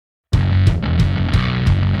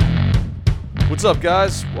What's up,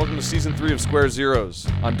 guys? Welcome to Season 3 of Square Zeros.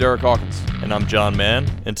 I'm Derek Hawkins. And I'm John Mann,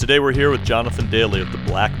 and today we're here with Jonathan Daly of The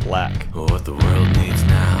Black Black. What the world needs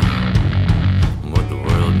now. What the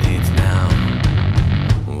world needs now.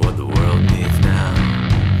 What the world needs now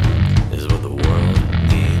is what the world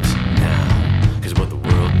needs now. Cause what the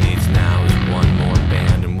world needs now is one more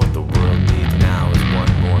band. And what the world needs now is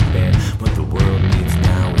one more band. What the world needs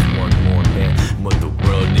now is one more band. And what the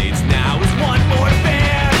world needs now is one more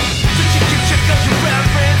band. So check out your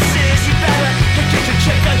references. You better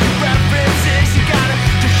check out your references. You gotta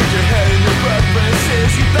keep your head in your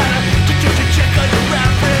references. You better check out your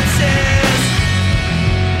references.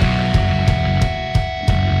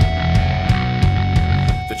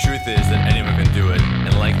 The truth is that anyone can do it,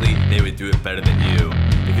 and likely they would do it better than you,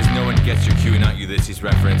 because no one gets your Q&Not Ulysses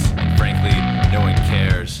reference, and frankly, no one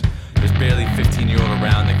cares. There's barely 15-year-old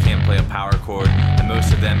around that can't play a power chord, and most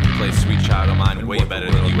of them can play Sweet Child O' Mine way better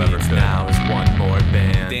than you ever could. Now is one more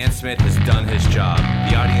band. Dan Smith has done his job.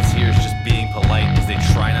 The audience here is just being polite as they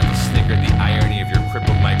try not to snicker at the irony of your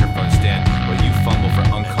crippled microphone stand while you fumble for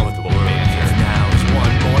uncomfortable banter. Now is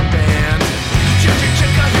one more band.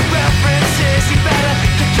 Check out your references. You better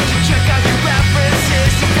check out your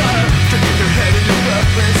references. You gotta get your head in your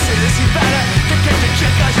references. You better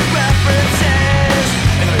check out your references.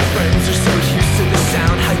 And our friends are so used to the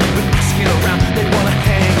sound. How you been asking around? They wanna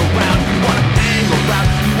hang around. You wanna hang around.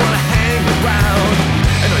 You wanna hang around.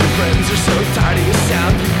 And all your friends are so tired of your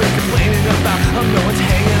sound. You've been complaining about how no one's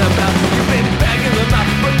hanging about. You've been begging them out,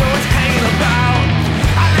 but no one's hanging about.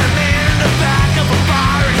 I met a man in the back of a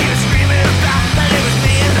bar, and he was screaming about that it was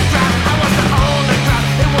me in the crowd. I was the only crowd,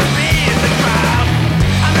 it was me in the crowd.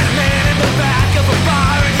 I met a man in the back of a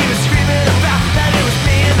bar, and he was screaming about that it was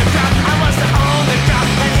me in the crowd. I was the only crowd,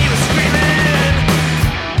 and he was screaming.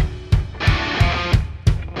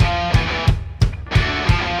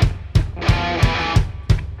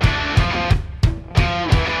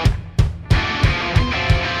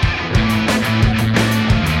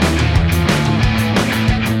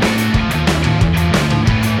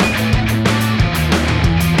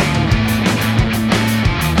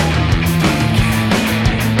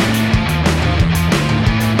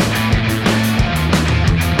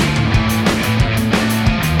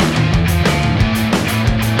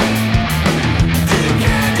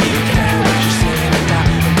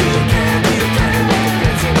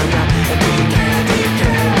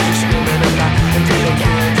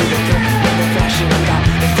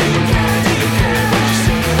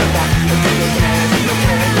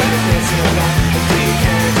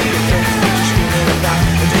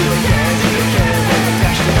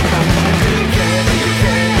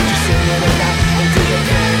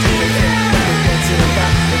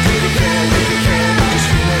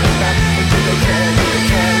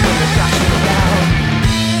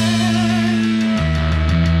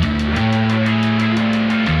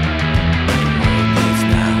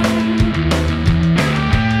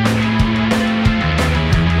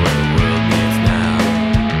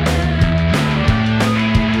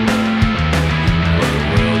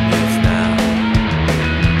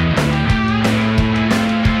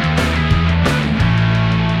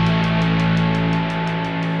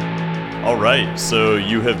 So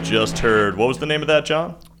you have just heard, what was the name of that,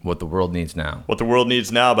 John? What the World Needs Now. What the World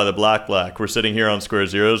Needs Now by The Black Black. We're sitting here on Square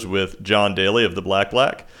Zeros with John Daly of The Black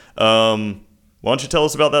Black. Why don't you tell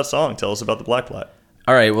us about that song? Tell us about The Black Black.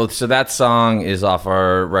 All right, well, so that song is off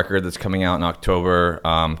our record that's coming out in October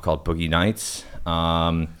called Boogie Nights.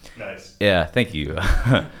 Nice. Yeah, thank you.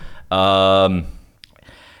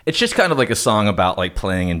 It's just kind of like a song about like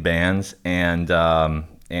playing in bands and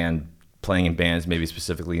playing in bands maybe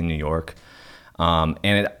specifically in New York.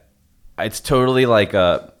 And it's totally like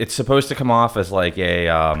it's supposed to come off as like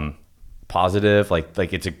a positive,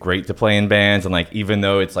 like it's a great to play in bands, and like even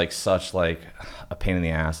though it's like such like a pain in the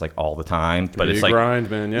ass like all the time, but it's like grind,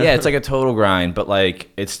 man. Yeah, it's like a total grind, but like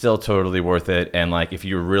it's still totally worth it. And like if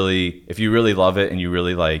you really love it and you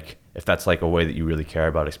really like, if that's like a way that you really care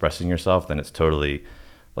about expressing yourself, then it's totally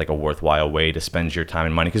like a worthwhile way to spend your time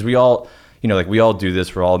and money, because we all, like we all do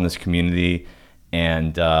this, we're all in this community,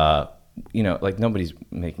 and like nobody's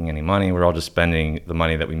making any money. We're all just spending the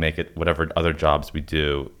money that we make at whatever other jobs we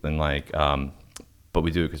do, and like, but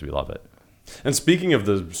we do it because we love it. And speaking of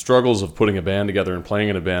the struggles of putting a band together and playing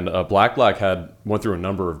in a band, Black Black went through a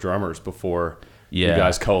number of drummers before you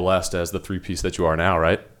guys coalesced as the three-piece that you are now,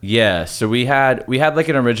 right? Yeah, so we had like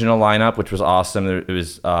an original lineup, which was awesome. It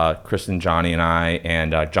was Chris and Johnny and I,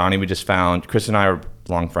 and Johnny we just found. Chris and I are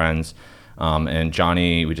long friends, and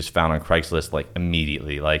Johnny we just found on Craigslist like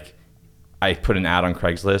immediately. Like I put an ad on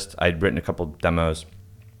Craigslist. I'd written a couple demos,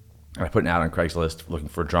 And I put an ad on Craigslist looking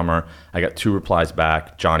for a drummer. I got 2 replies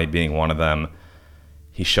back, Johnny being one of them.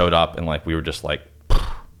 He showed up and like we were just like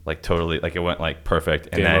totally like it went like perfect.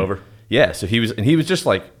 And Game then, over. Yeah, so he was just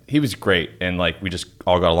like he was great and like we just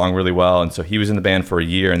all got along really well. And so he was in the band for a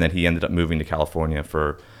year and then he ended up moving to California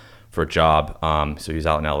for a job. So he was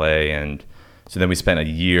out in LA, and so then we spent a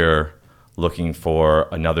year looking for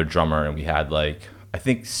another drummer, and we had like I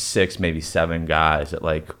think 6, maybe 7 guys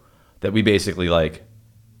that we basically like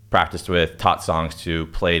practiced with, taught songs to,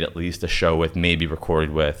 played at least a show with, maybe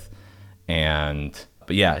recorded with,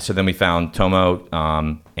 but yeah. So then we found Tomo,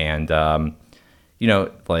 you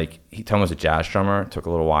know, like Tomo's a jazz drummer. It took a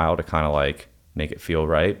little while to kind of like make it feel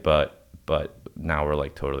right, but now we're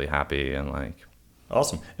like totally happy and like.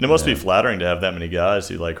 Awesome. And it must be flattering to have that many guys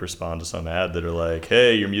who like respond to some ad that are like,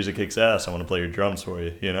 hey, your music kicks ass, I want to play your drums for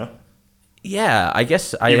you, you know? Yeah, I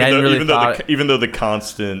guess I hadn't really thought... Even though the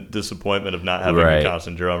constant disappointment of not having a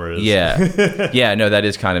constant drummer is... Yeah. Yeah, no, that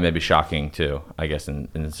is kind of maybe shocking too, I guess,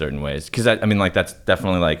 in certain ways. Because, I mean, like, that's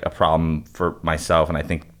definitely, like, a problem for myself, and I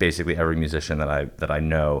think basically every musician that I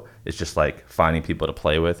know is just, like, finding people to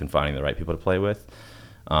play with and finding the right people to play with.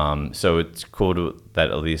 So it's cool that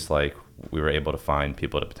at least, like, we were able to find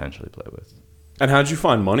people to potentially play with. And how'd you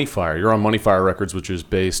find Money Fire? You're on Money Fire Records, which is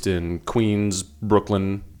based in Queens,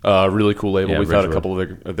 Brooklyn. Really cool label. Yeah, We've Ridgewood. had a couple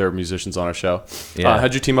of their musicians on our show. Yeah.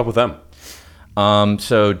 How'd you team up with them?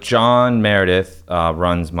 So John Meredith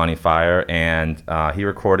runs Money Fire, and he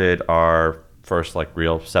recorded our first like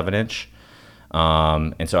real 7-inch.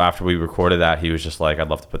 And so after we recorded that, he was just like, "I'd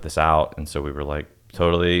love to put this out." And so we were like,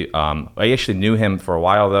 "Totally." I actually knew him for a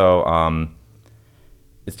while though.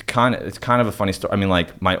 It's kind of a funny story. I mean,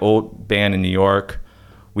 like my old band in New York,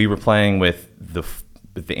 we were playing with the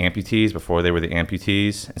Amputees before they were the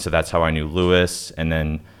Amputees, and so that's how I knew Lewis. And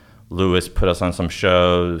then Lewis put us on some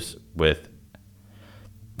shows with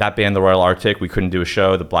that band, the Royal Arctic. We couldn't do a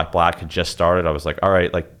show. The Black Black had just started. I was like, all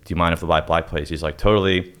right, like, do you mind if the Black Black plays? He's like,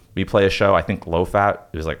 totally. We play a show. I think Low Fat.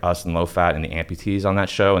 It was like us and Low Fat and the Amputees on that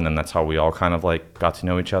show, and then that's how we all kind of like got to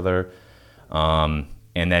know each other.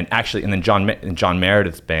 And then John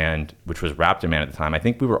Meredith's band, which was Raptor Man at the time, I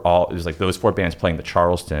think we were all, it was like those 4 bands playing the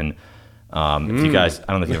Charleston. If you guys,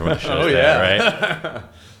 I don't know if you ever went to shows right?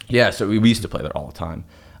 Yeah, so we used to play there all the time.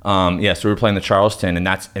 So we were playing the Charleston, and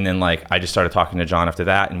then like I just started talking to John after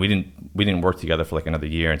that, and we didn't work together for like another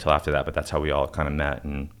year until after that, but that's how we all kind of met.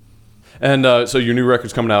 And so your new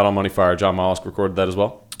record's coming out on Money Fire. John Mollusk recorded that as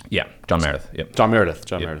well? Yeah, John Meredith. Yep. John Meredith,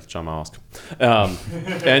 John Mollusk.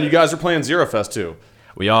 And you guys are playing Zero Fest too.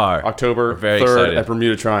 We are. October 3rd excited. at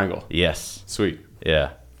Bermuda Triangle. Yes. Sweet.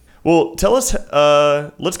 Yeah. Well, tell us.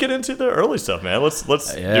 Let's get into the early stuff, man. Let's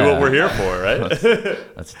do what we're here for, right?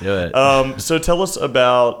 Let's do it. So tell us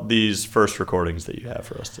about these first recordings that you have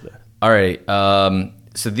for us today. All right.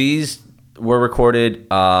 So these were recorded.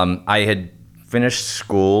 I had finished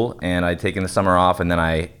school and I'd taken the summer off, and then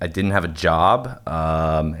I didn't have a job,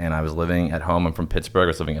 and I was living at home. I'm from Pittsburgh. I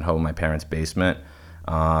was living at home in my parents' basement,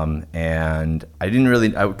 and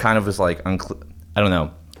I kind of was like, I don't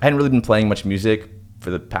know. I hadn't really been playing much music for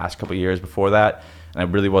the past couple of years before that, and I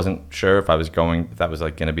really wasn't sure if that was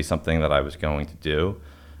like going to be something that I was going to do.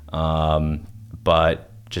 But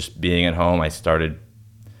just being at home, I started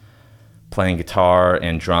playing guitar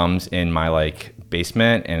and drums in my like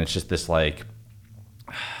basement, and it's just this like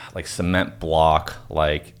cement block,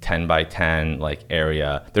 like 10 by 10 like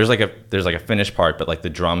area. There's like a finished part, but like the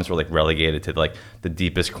drums were like relegated to like the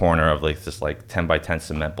deepest corner of like this like 10 by 10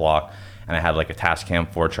 cement block, and I had like a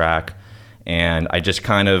Tascam 4-track. And I just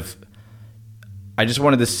wanted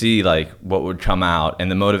to see like what would come out, and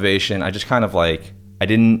the motivation, I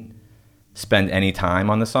didn't spend any time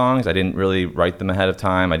on the songs. I didn't really write them ahead of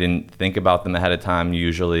time. I didn't think about them ahead of time.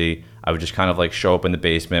 Usually I would just kind of like show up in the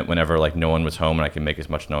basement whenever like no one was home and I could make as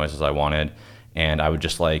much noise as I wanted. And I would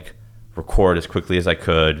just like record as quickly as I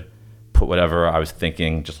could, put whatever I was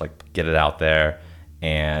thinking, just like get it out there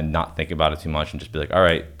and not think about it too much, and just be like, all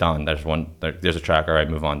right, done. There's a track. All right,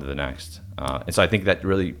 move on to the next. And so I think that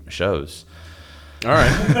really shows. All right.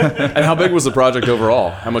 And how big was the project overall?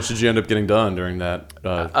 How much did you end up getting done during that?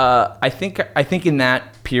 I think in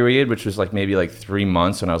that period, which was like maybe like 3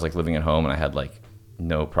 months when I was like living at home and I had like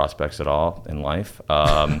no prospects at all in life,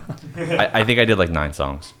 I think I did like 9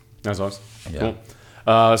 songs. 9 songs? Yeah.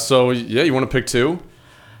 Cool. So yeah, you want to pick 2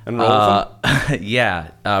 and roll with them? Yeah.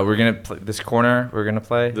 We're going to play this corner. We're going to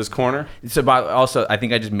play this corner. So, but also, I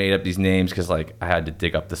think I just made up these names because like I had to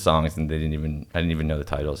dig up the songs and I didn't even know the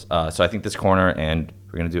titles. So I think this corner, and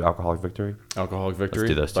we're going to do Alcoholic Victory. Alcoholic Victory. Let's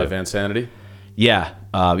do those by two. Van Sanity. Yeah.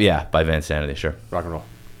 By Van Sanity. Sure. Rock and roll.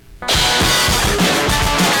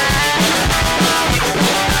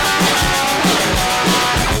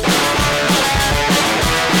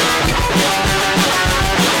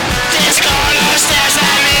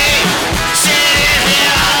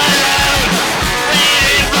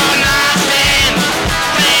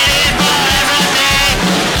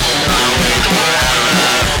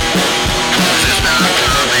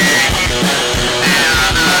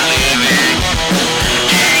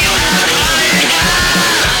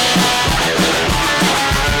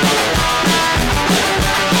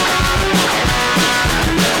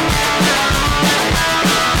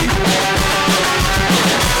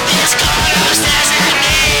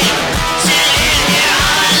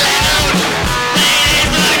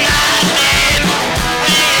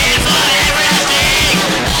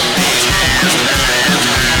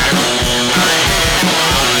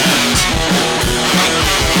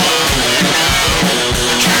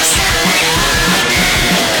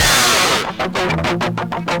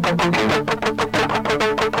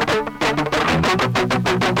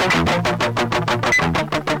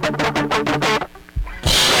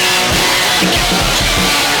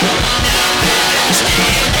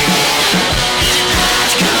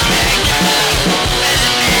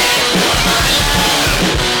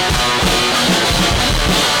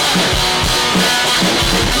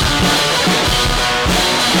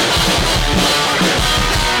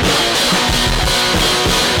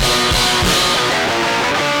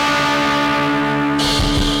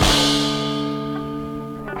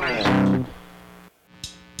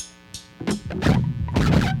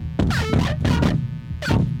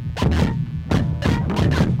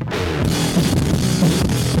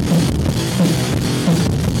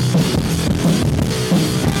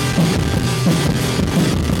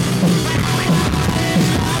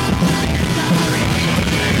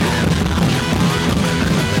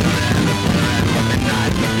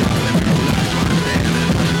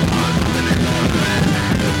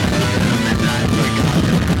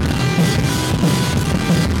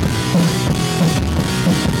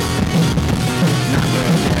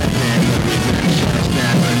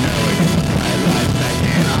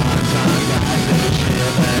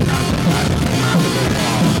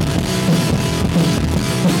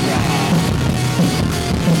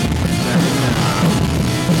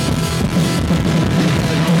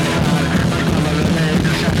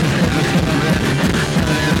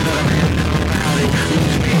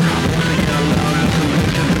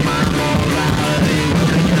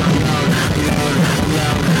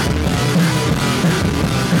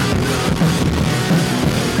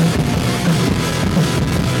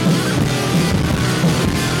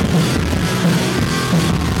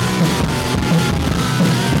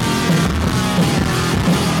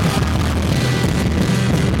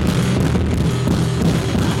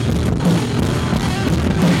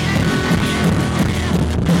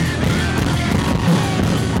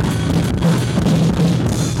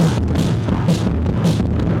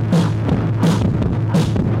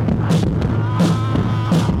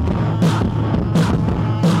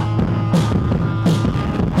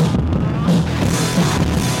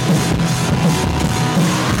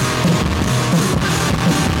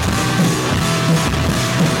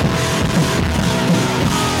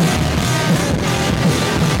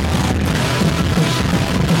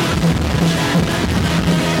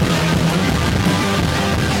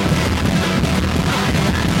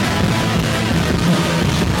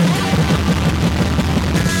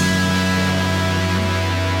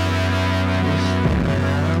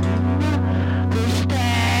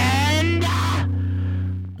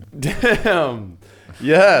 Damn.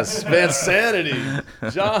 Yes, Vansanity.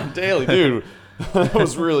 John Daly, dude. That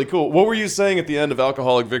was really cool. What were you saying at the end of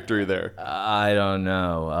Alcoholic Victory there? I don't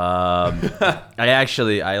know. I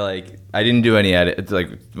didn't do any edits. Like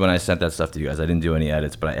when I sent that stuff to you guys, I didn't do any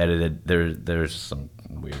edits, but I edited. There's some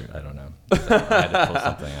weird. I don't know. I had to pull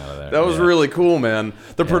something out of there. That was really cool, man.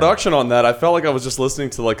 The production on that, I felt like I was just listening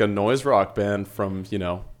to like a noise rock band from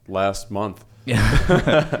last month.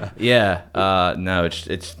 Yeah. No,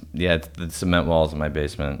 it's the cement walls in my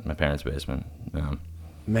basement, my parents' basement.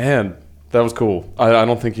 Man, that was cool. I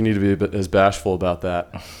don't think you need to be as bashful about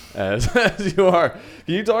that as you are.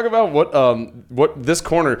 Can you talk about what this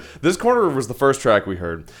corner? This corner was the first track we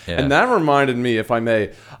heard, and that reminded me, if I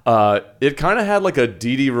may, it kind of had like a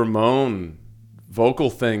Dee Dee Ramone vocal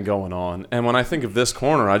thing going on. And when I think of this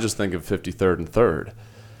corner, I just think of 53rd and 3rd.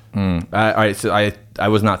 All right, so I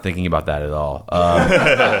was not thinking about that at all.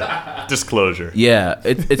 Disclosure. Yeah,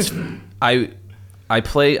 it's I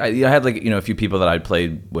had like a few people that I'd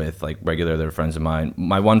played with, like regular, they were friends of mine.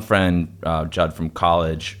 My one friend Judd from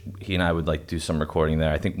college, he and I would like do some recording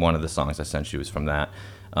there. I think one of the songs I sent you was from that.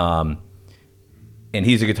 And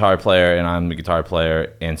he's a guitar player and I'm a guitar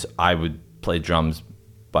player, and so I would play drums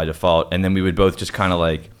by default, and then we would both just kind of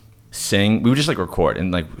like sing. We would just like record,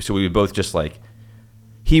 and like so we would both just like.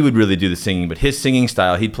 He would really do the singing, but his singing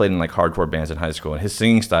style, he'd played in like hardcore bands in high school, and his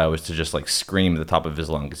singing style was to just like scream at the top of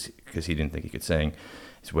his lungs because he didn't think he could sing.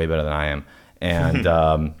 He's way better than I am. And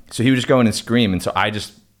so he would just go in and scream. And so I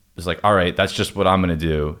just was like, all right, that's just what I'm going to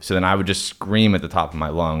do. So then I would just scream at the top of my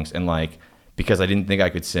lungs. And like, because I didn't think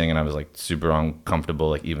I could sing and I was like super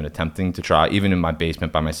uncomfortable, like even attempting to try, even in my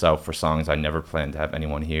basement by myself for songs I never planned to have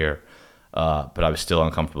anyone hear. But I was still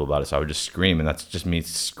uncomfortable about it. So I would just scream, and that's just me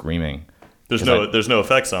screaming. There's no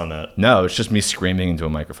effects on that. No, it's just me screaming into a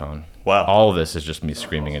microphone. Wow. All of this is just me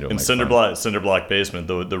screaming into a microphone. Cinder block basement,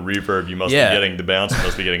 the reverb you must be getting, the bounce you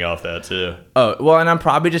must be getting off that too. Oh, well, and I'm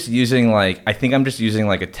probably just using I think I'm just using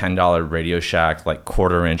like a $10 Radio Shack like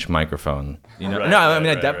 1/4-inch microphone.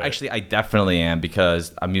 I definitely am,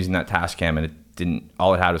 because I'm using that Tascam and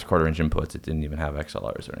all it had was 1/4-inch inputs. It didn't even have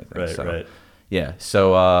XLRs or anything. Right. Yeah.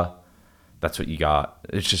 So that's what you got.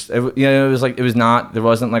 It's just, there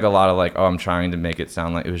wasn't like a lot of like, oh, I'm trying to make it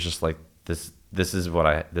sound like, it was just like, this is what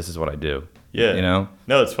I do. Yeah.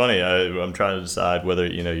 No, it's funny. I'm trying to decide whether,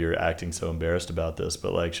 you're acting so embarrassed about this,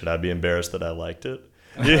 but like, should I be embarrassed that I liked it?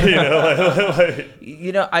 I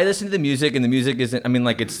listen to the music, and the music isn't,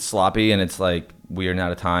 it's sloppy and it's like weird and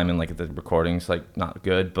out of time, and like the recording's like not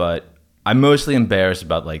good, but I'm mostly embarrassed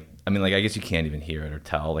about like, I guess you can't even hear it or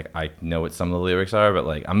tell. Like, I know what some of the lyrics are, but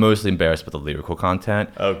like, I'm mostly embarrassed with the lyrical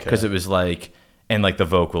content. Okay. Because it was like, and like the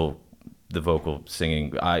vocal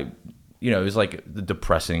singing, it was like the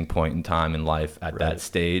depressing point in time in life at that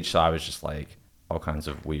stage. So I was just like, all kinds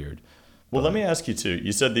of weird. Well, let me ask you too.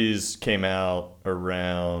 You said these came out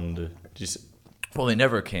around. Well, they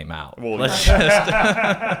never came out. Well, let's just.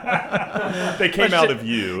 They came out of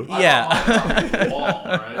you. Yeah.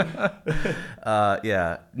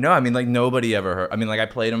 Yeah. No, nobody ever heard. I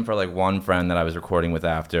played them for like one friend that I was recording with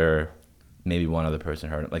after. Maybe one other person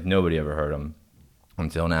heard it. Like nobody ever heard them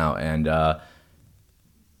until now. And so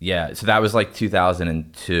that was like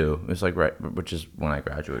 2002. It was like which is when I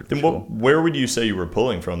graduated. Then where would you say you were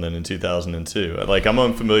pulling from then in 2002? Like, I'm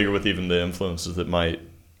unfamiliar with even the influences that might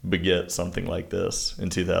beget something like this in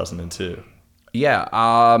 2002. Yeah.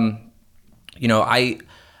 I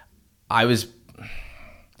was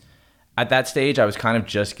at that stage, I was kind of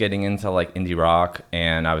just getting into like indie rock,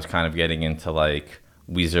 and I was kind of getting into like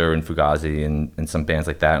Weezer and Fugazi and some bands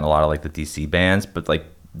like that, and a lot of like the DC bands. But like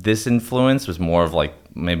this influence was more of like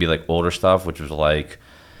maybe like older stuff, which was like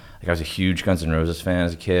I was a huge Guns N' Roses fan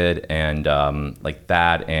as a kid, and like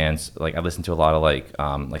that, and like I listened to a lot of like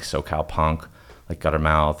SoCal punk, like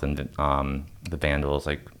Guttermouth and the Vandals,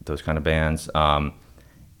 like those kind of bands. And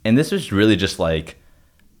this was really just like,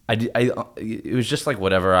 it was just like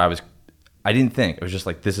whatever I didn't think. It was just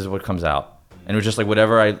like, this is what comes out. And it was just like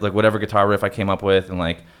whatever guitar riff I came up with, and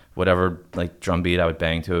like whatever like drum beat I would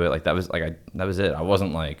bang to it. Like that was it. I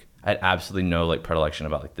wasn't like, I had absolutely no like predilection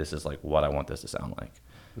about like, this is like what I want this to sound like.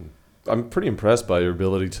 I'm pretty impressed by your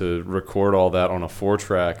ability to record all that on a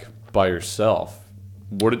 4-track by yourself.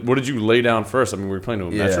 What did you lay down first? Were you playing to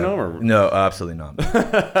a metronome? Or? No, absolutely not.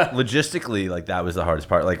 Logistically, like that was the hardest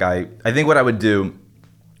part. Like I think what I would do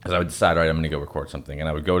is I would decide, all right, I'm going to go record something, and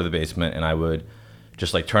I would go to the basement and I would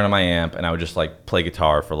just like turn on my amp and I would just like play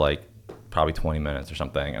guitar for like probably 20 minutes or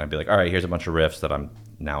something, and I'd be like, all right, here's a bunch of riffs that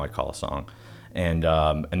I call a song, and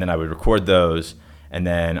then I would record those, and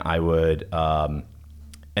then I would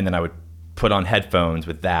put on headphones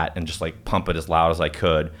with that and just like pump it as loud as I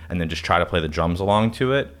could, and then just try to play the drums along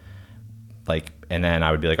to it. Like, and then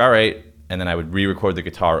I would be like, all right, and then I would re-record the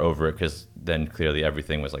guitar over it, because then clearly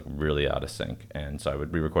everything was like really out of sync. And so I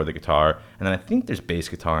would re-record the guitar, and then I think there's bass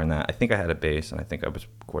guitar in that. I think I had a bass, and I think I was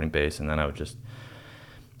recording bass, and then I would just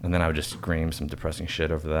scream some depressing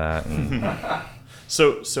shit over that. And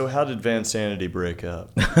So how did Vansanity break up?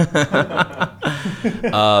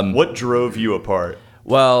 What drove you apart?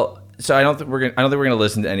 well, so I don't think we're gonna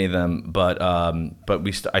listen to any of them, but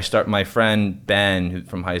my friend Ben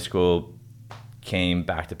from high school came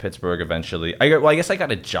back to Pittsburgh eventually. I guess I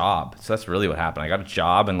got a job, so that's really what happened. I got a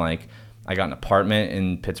job, and like I got an apartment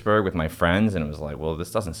in Pittsburgh with my friends, and it was like, well,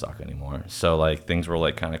 this doesn't suck anymore. So like things were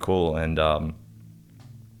like kind of cool, and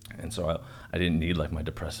so I didn't need like my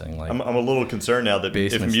depressing like. I'm a little concerned now that if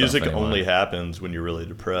basement music stuff anymore. only happens when you're really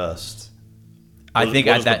depressed. I think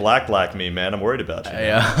what at does that the black mean, man? I'm worried about you.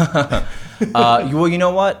 Yeah. Well, you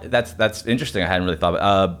know what? That's interesting. I hadn't really thought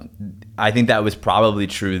about. I think that was probably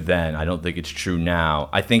true then. I don't think it's true now.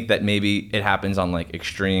 I think that maybe it happens on like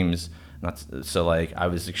extremes. So like I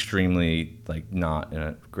was extremely like not in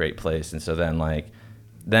a great place, and so then I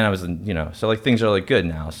was so like things are like good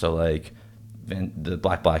now. So like the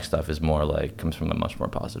black stuff is more like comes from a much more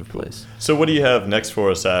positive place. So what do you have next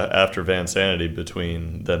for us after Vansanity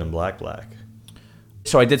between then and Black?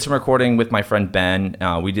 So I did some recording with my friend Ben.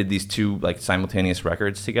 We did these two like simultaneous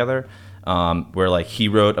records together, where like he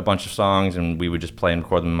wrote a bunch of songs and we would just play and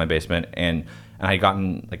record them in my basement. And I had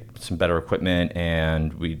gotten like some better equipment,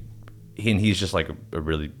 and he's just like a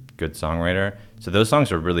really good songwriter. So those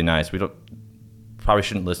songs are really nice. We probably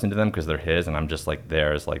shouldn't listen to them because they're his, and I'm just like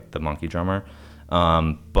there as like the monkey drummer.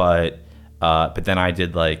 But then I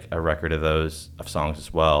did like a record of songs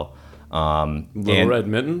as well. Little Red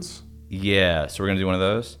Mittens. Yeah, so we're gonna do one of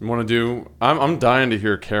those. You want to do? I'm dying to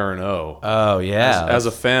hear Karen O. Oh yeah. As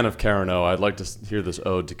a fan of Karen O, I'd like to hear this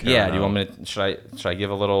ode to Karen O. Yeah. Do you want me to? Should I give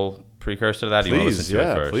a little precursor to that? Do you want to Please, listen to it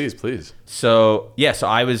yeah, first? please. So yeah,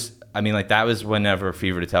 that was whenever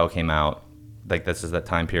Fever to Tell came out. Like this is that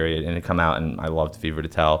time period, and it come out, and I loved Fever to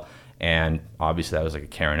Tell, and obviously I was like a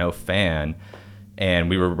Karen O fan, and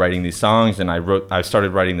we were writing these songs, and I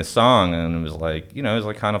started writing this song, and it was like it was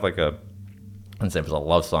like kind of like a. I wouldn't say it was a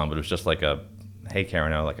love song, but it was just like a, hey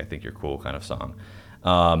Karen O, like I think you're cool kind of song.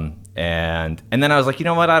 And then I was like, you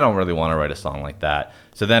know what? I don't really want to write a song like that.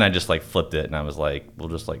 So then I just like flipped it, and I was like, we'll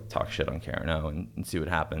just like talk shit on Karen O and see what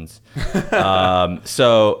happens.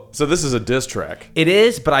 So this is a diss track. it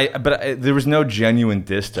is, but there was no genuine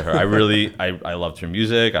diss to her. I really, I loved her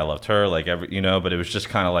music. I loved her, like but it was just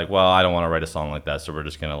kind of like, well, I don't want to write a song like that, so we're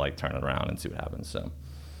just gonna like turn it around and see what happens. So.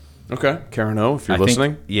 Okay, Karen O, if you're I think-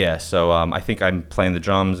 listening. yeah, so I think I'm playing the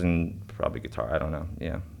drums and probably guitar. I don't know.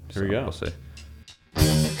 Yeah. Here we go. We'll see.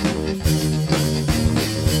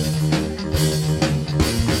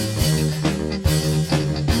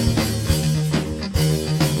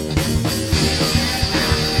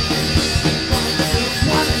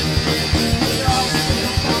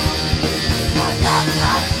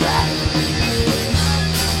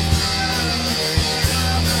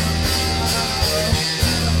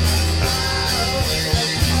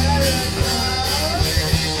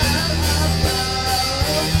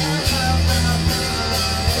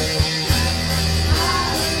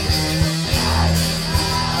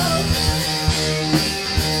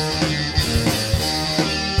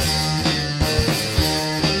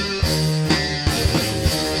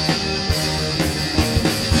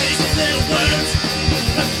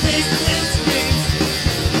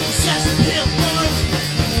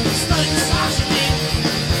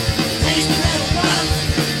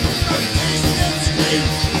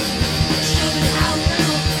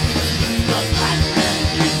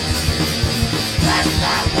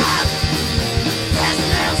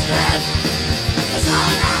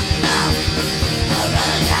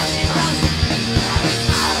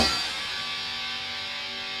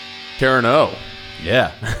 Karen O.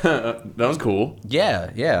 Yeah. That was cool.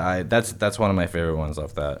 Yeah. That's one of my favorite ones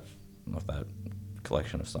off that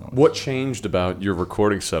collection of songs. What changed about your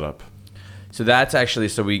recording setup? So that's actually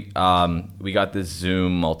we got this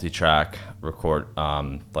Zoom multi-track record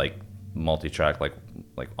like multi-track like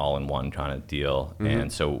all in one kind of deal, and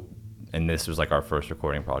this was like our first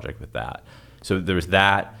recording project with that. So there was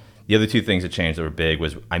that. The other two things that changed that were big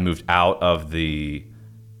was I moved out of the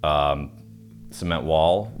cement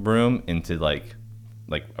wall room into like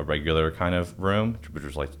a regular kind of room, which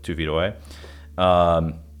was like 2 feet away,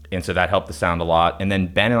 and so that helped the sound a lot. And then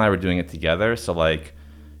Ben and I were doing it together, so like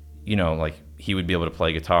he would be able to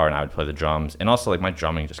play guitar and I would play the drums, and also like my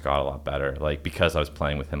drumming just got a lot better, like because I was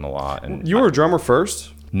playing with him a lot. And You were a drummer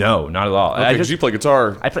first? No, not at all. Okay, 'cause you play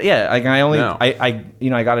guitar. I play, yeah. Like I only, No.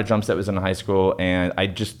 I got a drum set was in high school, and I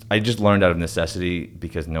just learned out of necessity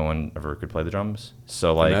because no one ever could play the drums.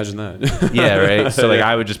 So like, Imagine that. yeah, right. So like,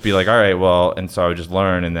 I would just be like, all right, well, and so I would just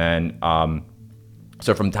learn, and then,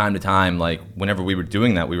 so from time to time, like whenever we were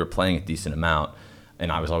doing that, we were playing a decent amount,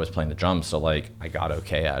 and I was always playing the drums, so like I got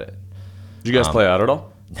okay at it. Did you guys play out at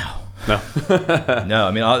all? No. No. No,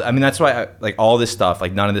 I mean that's why like all this stuff,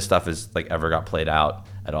 like none of this stuff is like ever got played out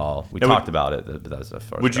at all. We talked about it, but that was the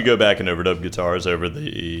first. Would you go back and overdub guitars over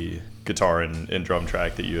the guitar and drum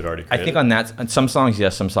track that you had already created? I think on some songs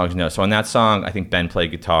yes, some songs no. So on that song, I think Ben played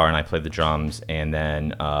guitar and I played the drums, and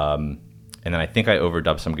then I think I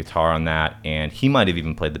overdubbed some guitar on that, and he might have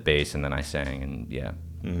even played the bass, and then I sang, and yeah.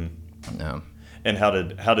 Mm-hmm. No. And how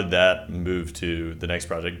did that move to the next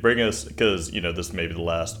project? Bring us, because this may be the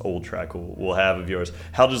last old track we'll have of yours.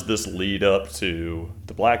 How does this lead up to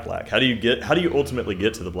the Black Black? How do you ultimately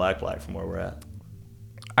get to the Black Black from where we're at?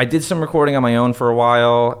 I did some recording on my own for a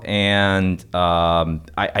while, and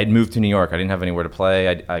I'd moved to New York. I didn't have anywhere to play.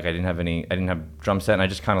 I didn't have drum set, and I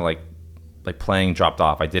just kind of like playing dropped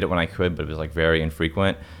off. I did it when I could, but it was like very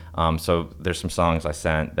infrequent. So there's some songs I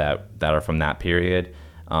sent that are from that period.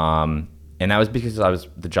 And that was because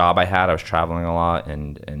the job I had, I was traveling a lot,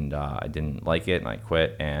 and I didn't like it, and I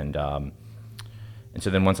quit. And so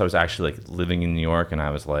then once I was actually like living in New York, and I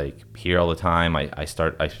was like here all the time, I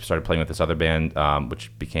started playing with this other band,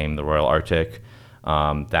 which became the Royal Arctic.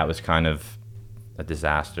 That was kind of a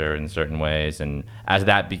disaster in certain ways, and as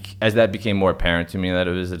that became more apparent to me that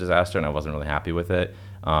it was a disaster, and I wasn't really happy with it.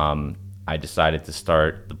 I decided to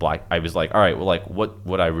start the Black. I was like, all right, well, like, what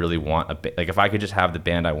would I really want? Like, if I could just have the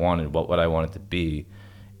band I wanted, what would I want it to be?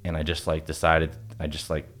 And I just like decided. I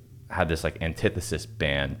just like had this like antithesis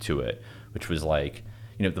band to it, which was like,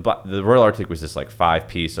 the Royal Arctic was this like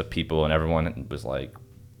 5-piece of people, and everyone was like,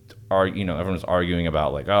 everyone was arguing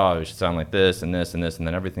about like, oh, it should sound like this and this and this, and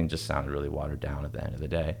then everything just sounded really watered down at the end of the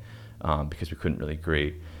day, because we couldn't really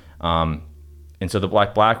agree. And so the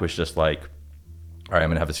Black Black was just like, all right, I'm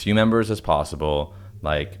gonna have as few members as possible.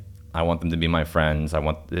 Like, I want them to be my friends. I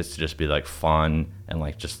want this to just be like fun and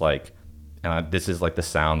like just like, this is like the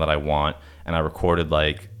sound that I want. And I recorded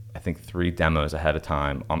like I think 3 demos ahead of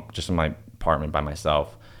time, just in my apartment by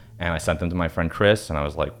myself. And I sent them to my friend Chris, and I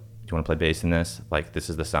was like, "Do you want to play bass in this? Like, this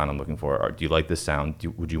is the sound I'm looking for. Or do you like this sound?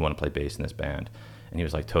 Would you want to play bass in this band?" And he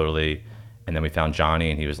was like, "Totally." And then we found Johnny,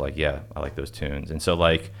 and he was like, "Yeah, I like those tunes." And so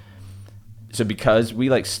like. So because we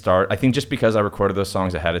like I think just because I recorded those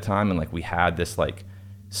songs ahead of time, and like we had this like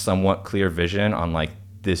somewhat clear vision on like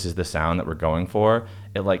this is the sound that we're going for,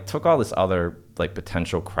 it like took all this other like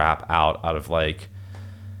potential crap out of like,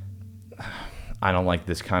 I don't like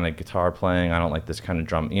this kind of guitar playing, I don't like this kind of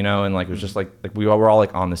drum, and like it was just like we were all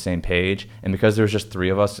like on the same page, and because there was just 3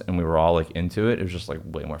 of us and we were all like into it, it was just like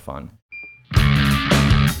way more fun.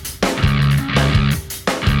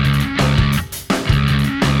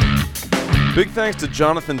 Big thanks to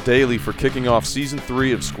Jonathan Daly for kicking off Season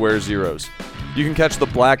 3 of Square Zeros. You can catch the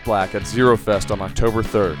Black Black at Zero Fest on October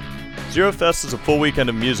 3rd. Zero Fest is a full weekend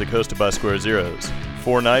of music hosted by Square Zeros.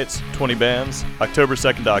 4 nights, 20 bands, October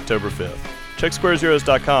 2nd to October 5th. Check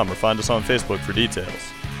squarezeros.com or find us on Facebook for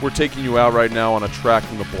details. We're taking you out right now on a track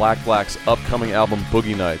from the Black Black's upcoming album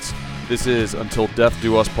Boogie Nights. This is Until Death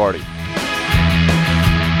Do Us Party.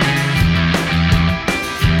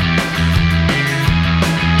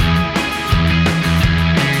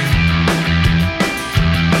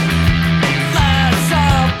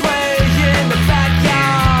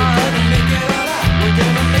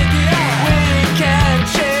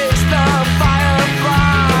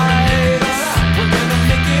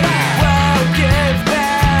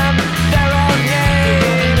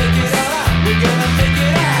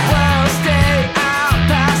 We'll stay out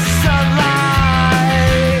past the sun.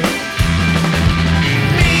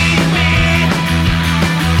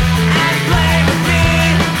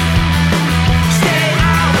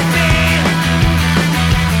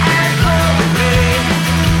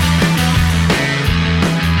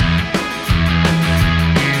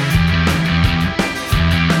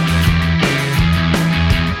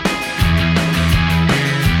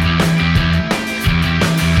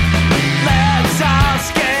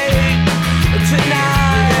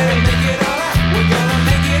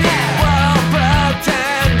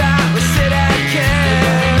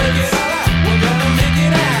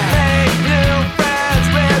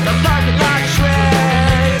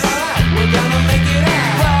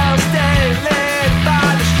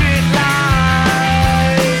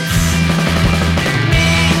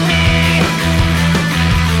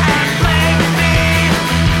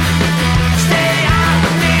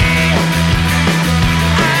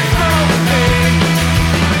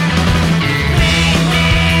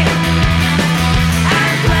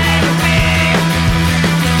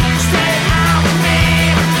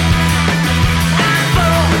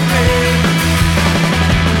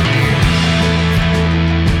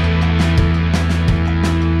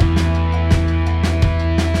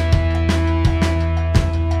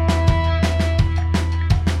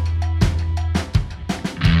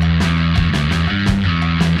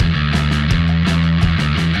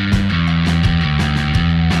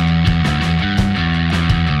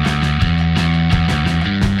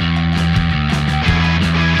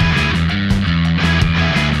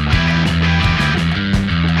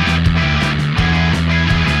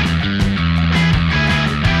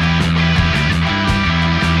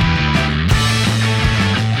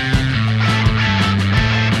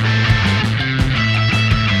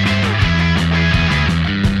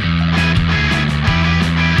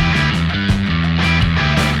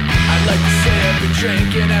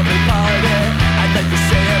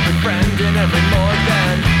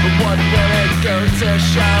 What will it go to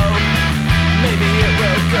show? Maybe it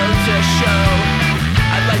will go to show.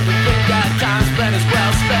 I'd like to think